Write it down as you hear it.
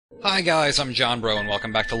Hi guys, I'm John Bro, and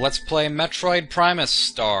welcome back to Let's Play Metroid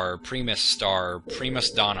Primus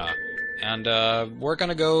Donna. And, we're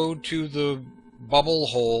gonna go to the bubble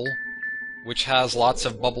hole, which has lots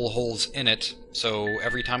of bubble holes in it, so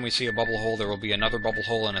every time we see a bubble hole there will be another bubble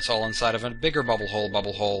hole, and it's all inside of a bigger bubble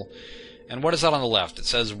hole. And what is that on the left? It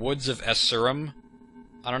says Woods of Essurum.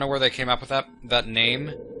 I don't know where they came up with that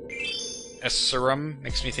name. Essurum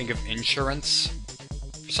makes me think of insurance.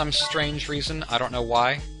 For some strange reason, I don't know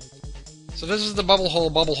why. So this is the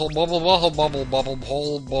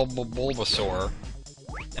Bulbasaur,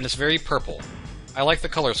 and it's very purple. I like the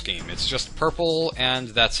color scheme. It's just purple, and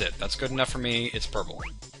that's it. That's good enough for me. It's purple.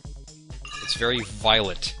 It's very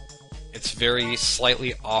violet. It's very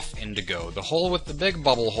slightly off indigo. The hole with the big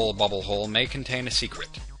bubble hole may contain a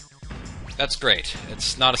secret. That's great.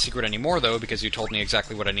 It's not a secret anymore, though, because you told me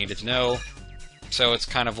exactly what I needed to know. So it's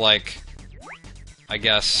kind of like, I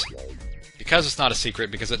guess, because it's not a secret,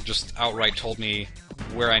 because it just outright told me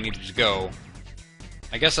where I needed to go,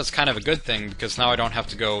 I guess that's kind of a good thing, because now I don't have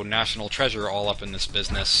to go National Treasure all up in this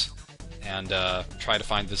business and try to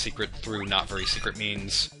find the secret through not very secret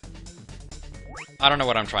means. I don't know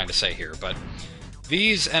what I'm trying to say here, but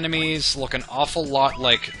these enemies look an awful lot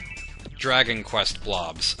like Dragon Quest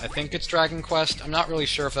blobs. I think it's Dragon Quest. I'm not really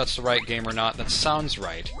sure if that's the right game or not. That sounds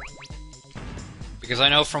right. Because I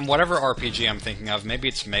know from whatever RPG I'm thinking of, maybe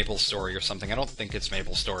it's MapleStory or something. I don't think it's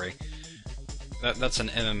MapleStory. That's an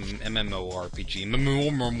MMORPG.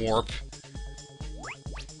 MMORP.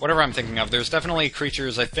 Whatever I'm thinking of, there's definitely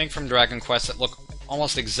creatures, I think, from Dragon Quest that look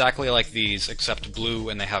almost exactly like these, except blue,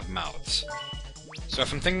 and they have mouths. So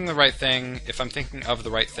if I'm thinking the right thing, if I'm thinking of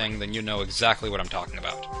the right thing, then you know exactly what I'm talking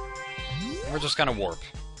about. We're just gonna warp.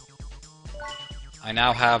 I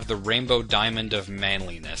now have the Rainbow Diamond of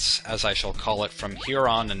Manliness, as I shall call it from here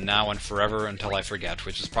on and now and forever until I forget,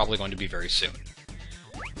 which is probably going to be very soon.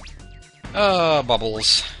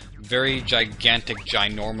 Bubbles. Very gigantic,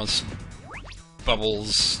 ginormous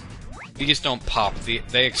bubbles. These don't pop,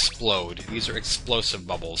 they explode. These are explosive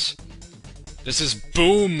bubbles. This is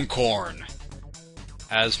Boom Corn,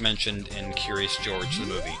 as mentioned in Curious George, the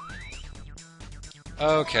movie.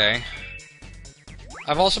 Okay.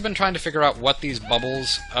 I've also been trying to figure out what these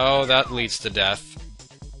bubbles... Oh, that leads to death.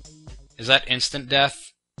 Is that instant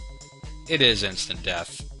death? It is instant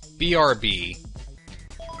death. BRB.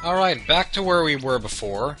 Alright, back to where we were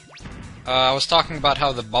before. I was talking about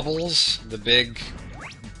how the bubbles, the big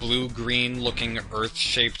blue-green looking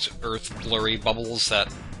Earth-shaped, Earth-blurry bubbles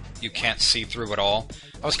that you can't see through at all,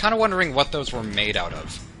 I was kind of wondering what those were made out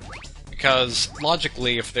of. Because,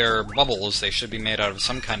 logically, if they're bubbles, they should be made out of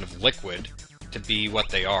some kind of liquid to be what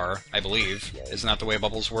they are, I believe. Isn't that the way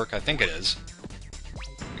bubbles work? I think it is.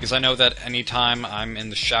 Because I know that any time I'm in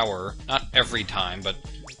the shower, not every time, but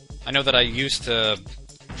I know that I used to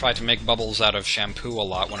try to make bubbles out of shampoo a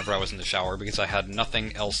lot whenever I was in the shower, because I had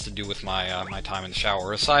nothing else to do with my my time in the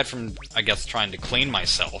shower, aside from, I guess, trying to clean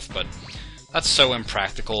myself, but that's so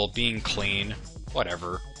impractical, being clean,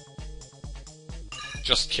 whatever.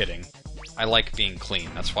 Just kidding. I like being clean,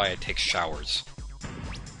 that's why I take showers.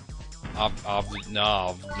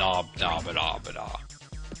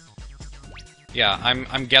 Yeah,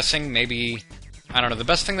 I'm guessing maybe... I don't know, the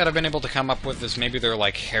best thing that I've been able to come up with is maybe they're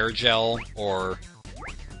like hair gel, or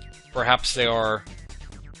perhaps they are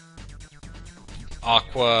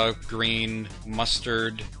aqua, green,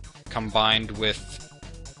 mustard, combined with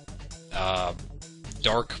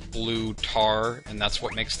dark blue tar, and that's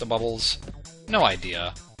what makes the bubbles. No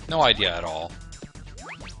idea. No idea at all.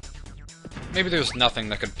 Maybe there's nothing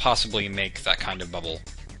that could possibly make that kind of bubble.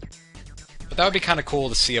 But that would be kind of cool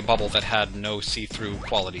to see a bubble that had no see-through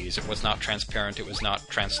qualities. It was not transparent, it was not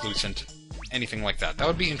translucent, anything like that. That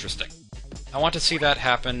would be interesting. I want to see that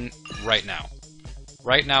happen right now.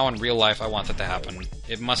 Right now in real life, I want that to happen.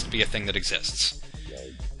 It must be a thing that exists.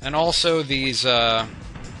 And also, these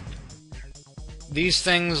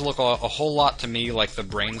things look a whole lot to me like the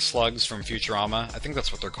brain slugs from Futurama. I think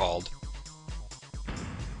that's what they're called.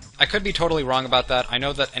 I could be totally wrong about that. I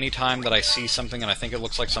know that any time that I see something and I think it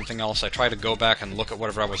looks like something else, I try to go back and look at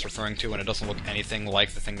whatever I was referring to, and it doesn't look anything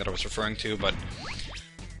like the thing that I was referring to, but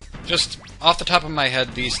just off the top of my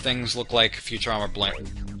head, these things look like Futurama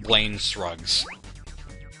brain slugs.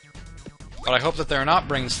 But I hope that they're not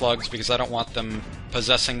brain slugs, because I don't want them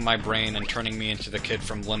possessing my brain and turning me into the kid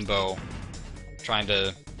from Limbo, trying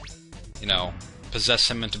to, you know,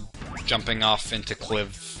 possess him into jumping off into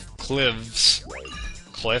cliffs,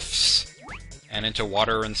 and into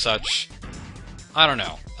water and such. I don't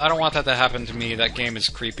know. I don't want that to happen to me. That game is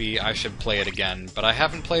creepy. I should play it again. But I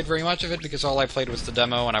haven't played very much of it because all I played was the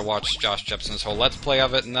demo, and I watched Josh Jepson's whole Let's Play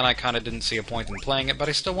of it, and then I kind of didn't see a point in playing it, but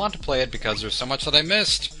I still want to play it because there's so much that I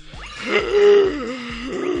missed.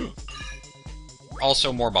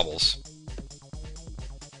 Also, more bubbles.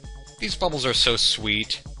 These bubbles are so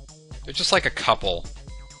sweet. They're just like a couple.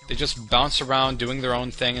 They just bounce around doing their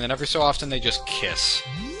own thing, and then every so often they just kiss.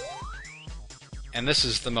 And this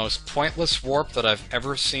is the most pointless warp that I've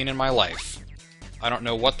ever seen in my life. I don't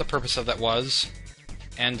know what the purpose of that was.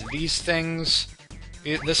 And these things,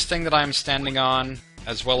 this thing that I'm standing on,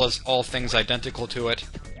 as well as all things identical to it,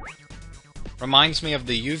 reminds me of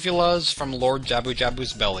the uvulas from Lord Jabu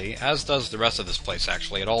Jabu's belly, as does the rest of this place,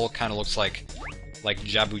 actually. It all kind of looks like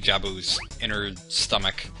Jabu Jabu's inner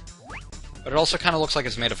stomach. But it also kind of looks like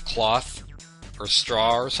it's made of cloth, or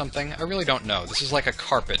straw or something. I really don't know. This is like a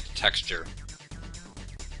carpet texture.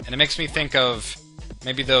 And it makes me think of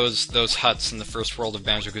maybe those huts in the first world of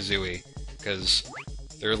Banjo-Kazooie, because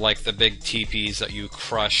they're like the big teepees that you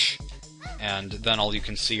crush, and then all you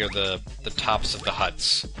can see are the tops of the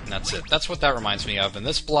huts, and that's it. That's what that reminds me of, and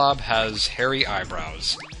this blob has hairy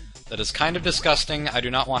eyebrows. That is kind of disgusting. I do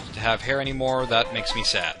not want it to have hair anymore. That makes me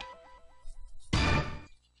sad. I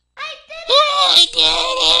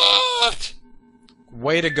did it!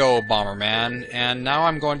 Way to go, Bomberman, and now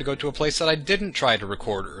I'm going to go to a place that I didn't try to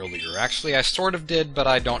record earlier. Actually, I sort of did, but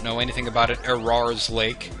I don't know anything about it. Errar's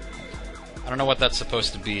Lake. I don't know what that's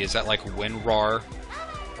supposed to be. Is that like WinRAR?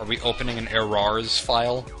 Are we opening an Errar's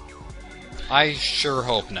file? I sure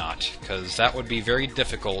hope not, because that would be very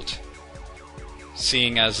difficult,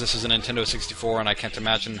 seeing as this is a Nintendo 64, and I can't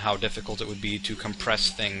imagine how difficult it would be to compress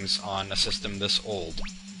things on a system this old.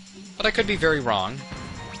 But I could be very wrong.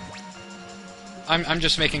 I'm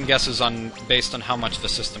just making guesses based on how much the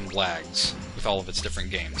system lags with all of its different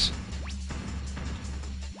games.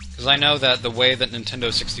 Because I know that the way that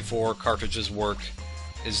Nintendo 64 cartridges work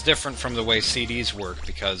is different from the way CDs work,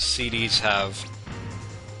 because CDs have,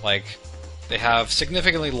 they have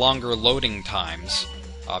significantly longer loading times,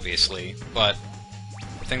 obviously, but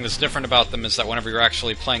the thing that's different about them is that whenever you're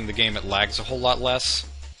actually playing the game, it lags a whole lot less.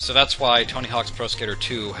 So that's why Tony Hawk's Pro Skater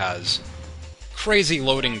 2 has crazy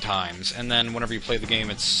loading times, and then whenever you play the game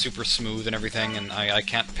it's super smooth and everything, and I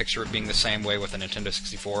can't picture it being the same way with a Nintendo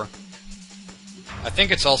 64. I think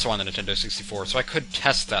it's also on the Nintendo 64, so I could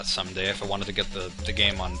test that someday if I wanted to get the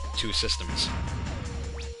game on two systems.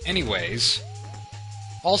 Anyways,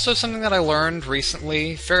 also something that I learned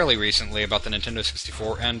recently, fairly recently, about the Nintendo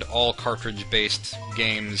 64 and all cartridge-based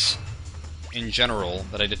games in general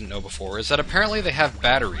that I didn't know before, is that apparently they have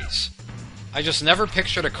batteries. I just never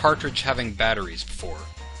pictured a cartridge having batteries before.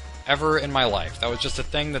 Ever in my life. That was just a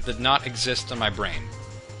thing that did not exist in my brain.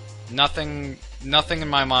 Nothing in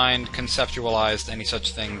my mind conceptualized any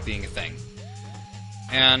such thing being a thing.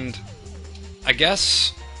 And I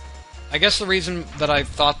guess the reason that I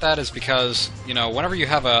thought that is because, you know, whenever you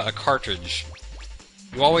have a cartridge,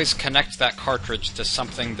 you always connect that cartridge to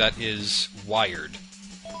something that is wired.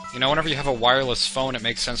 You know, whenever you have a wireless phone, it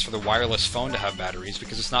makes sense for the wireless phone to have batteries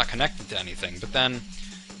because it's not connected to anything. But then,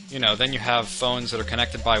 you know, then you have phones that are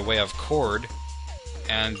connected by way of cord,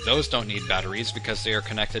 and those don't need batteries because they are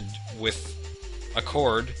connected with a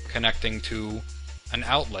cord connecting to an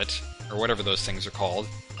outlet, or whatever those things are called.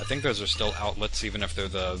 I think those are still outlets, even if they're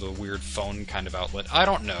the weird phone kind of outlet. I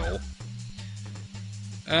don't know.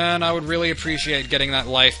 And I would really appreciate getting that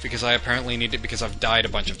life because I apparently need it because I've died a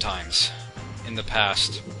bunch of times in the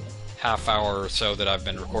past half hour or so that I've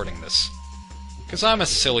been recording this. Because I'm a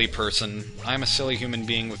silly person. I'm a silly human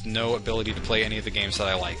being with no ability to play any of the games that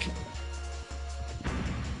I like.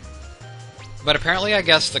 But apparently I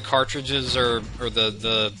guess the cartridges or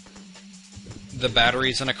the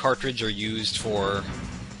batteries in a cartridge are used for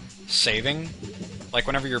saving. Like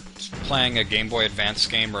whenever you're playing a Game Boy Advance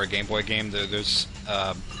game or a Game Boy game, there's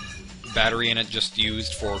a battery in it just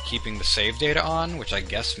used for keeping the save data on, which I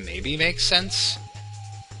guess maybe makes sense.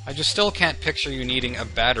 I just still can't picture you needing a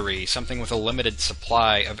battery, something with a limited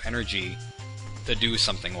supply of energy, to do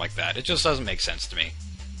something like that. It just doesn't make sense to me.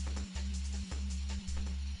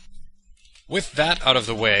 With that out of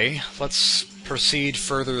the way, let's proceed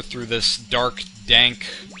further through this dark, dank,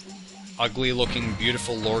 ugly-looking,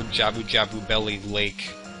 beautiful Lord Jabu Jabu Belly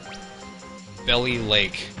Lake. Belly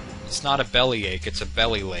Lake. It's not a belly ache, it's a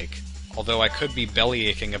belly lake. Although I could be belly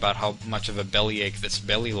aching about how much of a belly ache this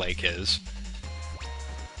belly lake is.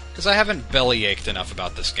 Because I haven't belly ached enough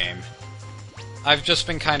about this game. I've just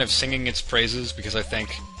been kind of singing its praises because I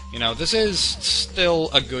think, you know, this is still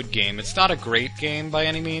a good game. It's not a great game by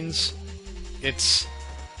any means. It's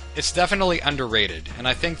It's definitely underrated, and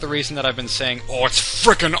I think the reason that I've been saying, oh, it's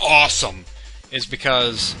frickin' awesome, is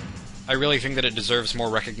because I really think that it deserves more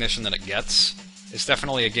recognition than it gets. It's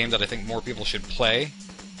definitely a game that I think more people should play.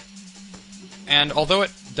 And although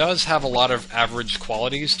it does have a lot of average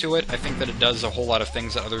qualities to it, I think that it does a whole lot of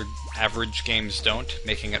things that other average games don't,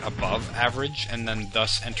 making it above average, and then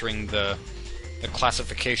thus entering the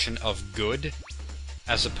classification of good,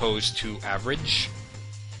 as opposed to average.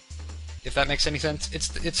 If that makes any sense.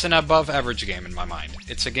 It's an above-average game in my mind.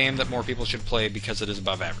 It's a game that more people should play because it is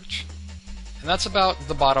above average. And that's about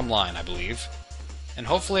the bottom line, I believe. And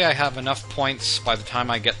hopefully I have enough points by the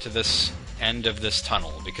time I get to this end of this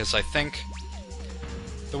tunnel, because I think...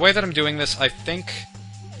 the way that I'm doing this, I think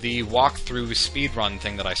the walkthrough speedrun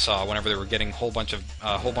thing that I saw whenever they were getting a whole bunch of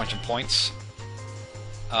points,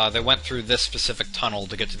 they went through this specific tunnel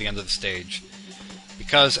to get to the end of the stage.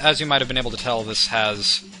 Because, as you might have been able to tell, this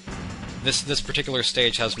particular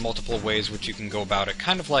stage has multiple ways which you can go about it.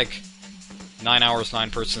 Kind of like 9 Hours,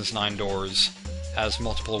 9 Persons, 9 Doors has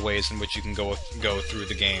multiple ways in which you can go through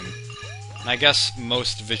the game. And I guess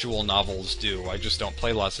most visual novels do. I just don't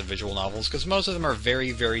play lots of visual novels, because most of them are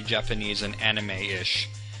very, very Japanese and anime-ish.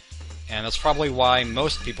 And that's probably why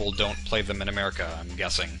most people don't play them in America, I'm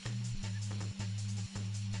guessing.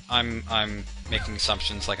 I'm making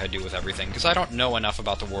assumptions like I do with everything, because I don't know enough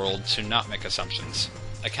about the world to not make assumptions.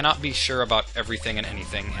 I cannot be sure about everything and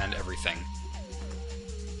anything and everything.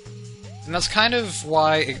 And that's kind of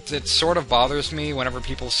why it sort of bothers me whenever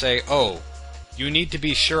people say, oh, you need to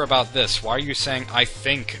be sure about this. Why are you saying, I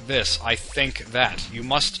think this, I think that? You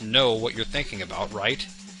must know what you're thinking about, right?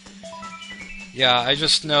 Yeah, I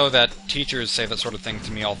just know that teachers say that sort of thing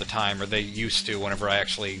to me all the time, or they used to whenever I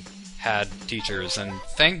actually had teachers, and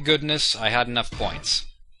thank goodness I had enough points.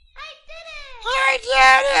 I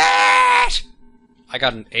did it! I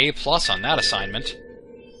got an A+ on that assignment.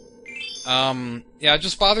 Yeah, it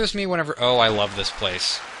just bothers me whenever... oh, I love this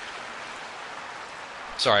place.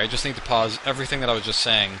 Sorry, I just need to pause everything that I was just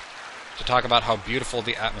saying to talk about how beautiful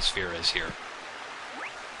the atmosphere is here.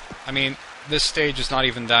 I mean, this stage is not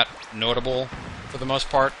even that notable for the most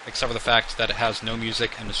part, except for the fact that it has no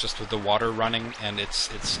music and it's just with the water running, and it's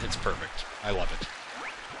perfect. I love it.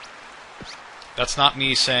 That's not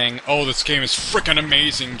me saying, oh, this game is frickin'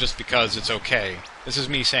 amazing just because it's okay. This is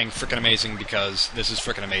me saying frickin' amazing because this is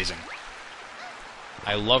frickin' amazing.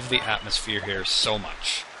 I love the atmosphere here so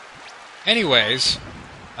much. Anyways,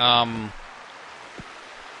 yeah,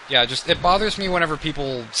 just, it bothers me whenever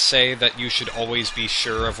people say that you should always be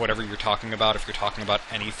sure of whatever you're talking about if you're talking about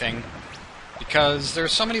anything. Because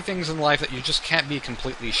there's so many things in life that you just can't be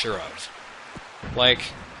completely sure of.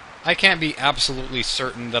 Like, I can't be absolutely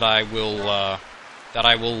certain that I will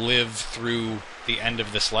live through the end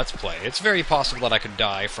of this Let's Play. It's very possible that I could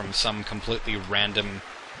die from some completely random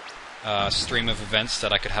stream of events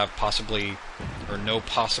that I could have possibly, or no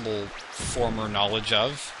possible former knowledge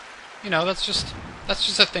of. You know, that's just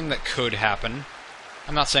a thing that could happen.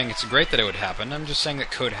 I'm not saying it's great that it would happen, I'm just saying it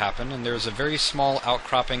could happen, and there's a very small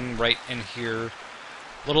outcropping right in here,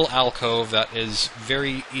 little alcove that is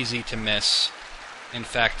very easy to miss. In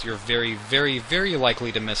fact, you're very, very, very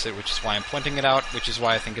likely to miss it, which is why I'm pointing it out, which is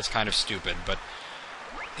why I think it's kind of stupid, but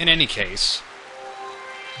in any case,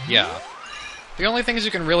 yeah. The only things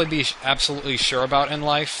you can really be absolutely sure about in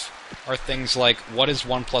life are things like, what is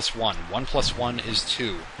 1 plus 1? 1 plus 1 is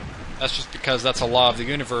 2. That's just because that's a law of the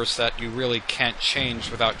universe that you really can't change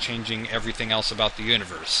without changing everything else about the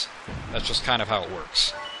universe. That's just kind of how it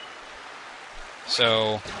works.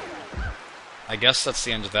 So, I guess that's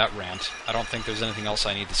the end of that rant. I don't think there's anything else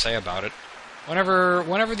I need to say about it.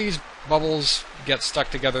 Whenever these bubbles get stuck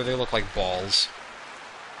together, they look like balls.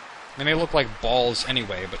 They may look like balls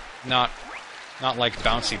anyway, but not like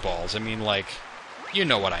bouncy balls. I mean, like, you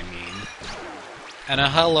know what I mean. And a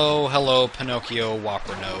hello, Pinocchio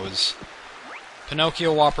Whopper-Nose.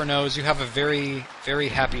 Pinocchio Whopper-Nose, you have a very, very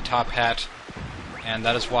happy top hat, and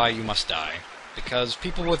that is why you must die. Because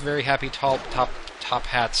people with very happy top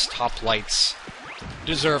hats, top lights,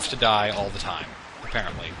 deserve to die all the time,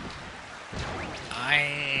 apparently.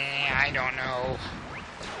 I don't know.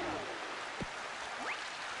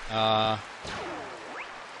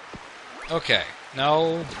 Okay.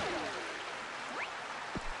 No.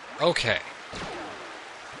 Okay.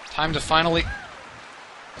 Time to finally...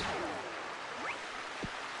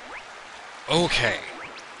 Okay.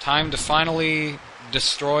 Time to finally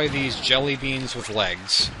destroy these jelly beans with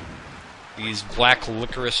legs. These black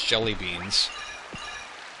licorice jelly beans.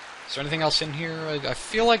 Is there anything else in here? I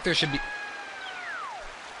feel like there should be...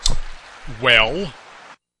 Well...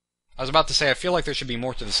 I was about to say I feel like there should be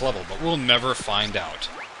more to this level, but we'll never find out.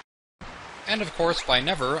 And of course, by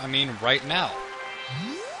never, I mean right now.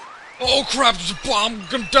 Oh crap, there's a bomb, we're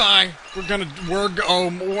gonna die! We're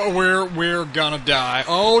gonna die.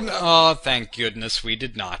 Oh, thank goodness we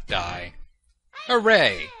did not die.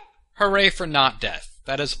 Hooray! Hooray for not death.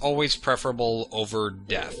 That is always preferable over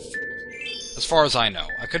death. As far as I know.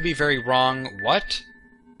 I could be very wrong. What?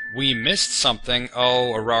 We missed something.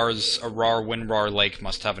 Oh, Winrar Lake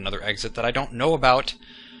must have another exit that I don't know about.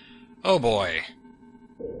 Oh boy.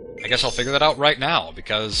 I guess I'll figure that out right now,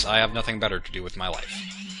 because I have nothing better to do with my life.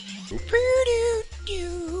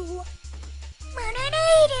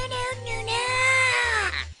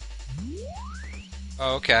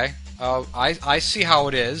 Okay. I see how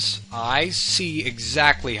it is. I see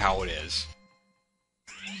exactly how it is.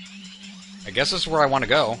 I guess this is where I want to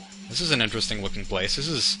go. This is an interesting looking place. This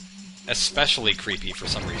is especially creepy for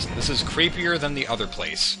some reason. This is creepier than the other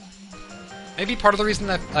place. Maybe part of the reason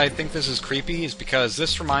that I think this is creepy is because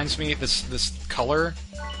this reminds me, this color,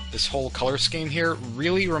 this whole color scheme here,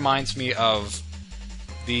 really reminds me of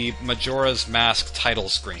the Majora's Mask title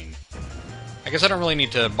screen. I guess I don't really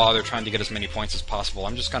need to bother trying to get as many points as possible.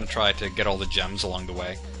 I'm just going to try to get all the gems along the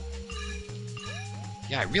way.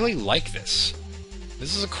 Yeah, I really like this.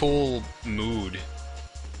 This is a cool mood.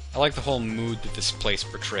 I like the whole mood that this place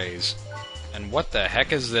portrays. And what the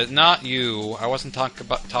heck is that? Not you. I wasn't talking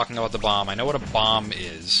about the bomb. I know what a bomb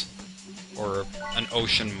is. Or an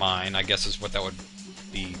ocean mine, I guess is what that would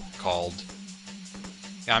be called.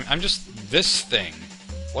 Yeah, I'm just... this thing.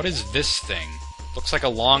 What is this thing? Looks like a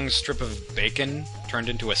long strip of bacon turned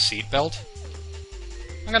into a seatbelt.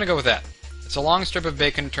 I'm gonna go with that. It's a long strip of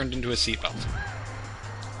bacon turned into a seatbelt.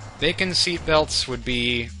 Bacon seatbelts would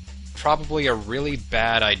be probably a really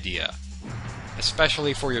bad idea.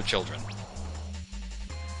 Especially for your children.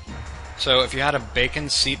 So if you had a bacon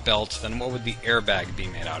seatbelt, then what would the airbag be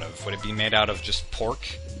made out of? Would it be made out of just pork?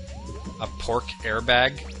 A pork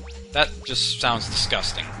airbag? That just sounds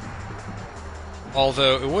disgusting.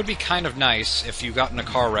 Although, it would be kind of nice if you got in a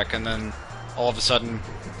car wreck and then, all of a sudden,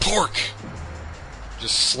 pork!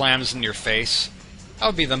 Just slams in your face. That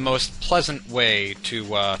would be the most pleasant way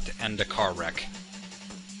to end a car wreck.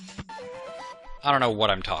 I don't know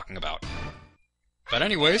what I'm talking about. But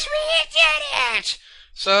anyways, we did it!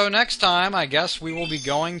 So next time, I guess we will be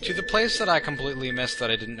going to the place that I completely missed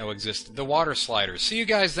that I didn't know existed, the water sliders. See you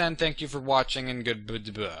guys then, thank you for watching, and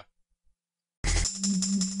goodbye.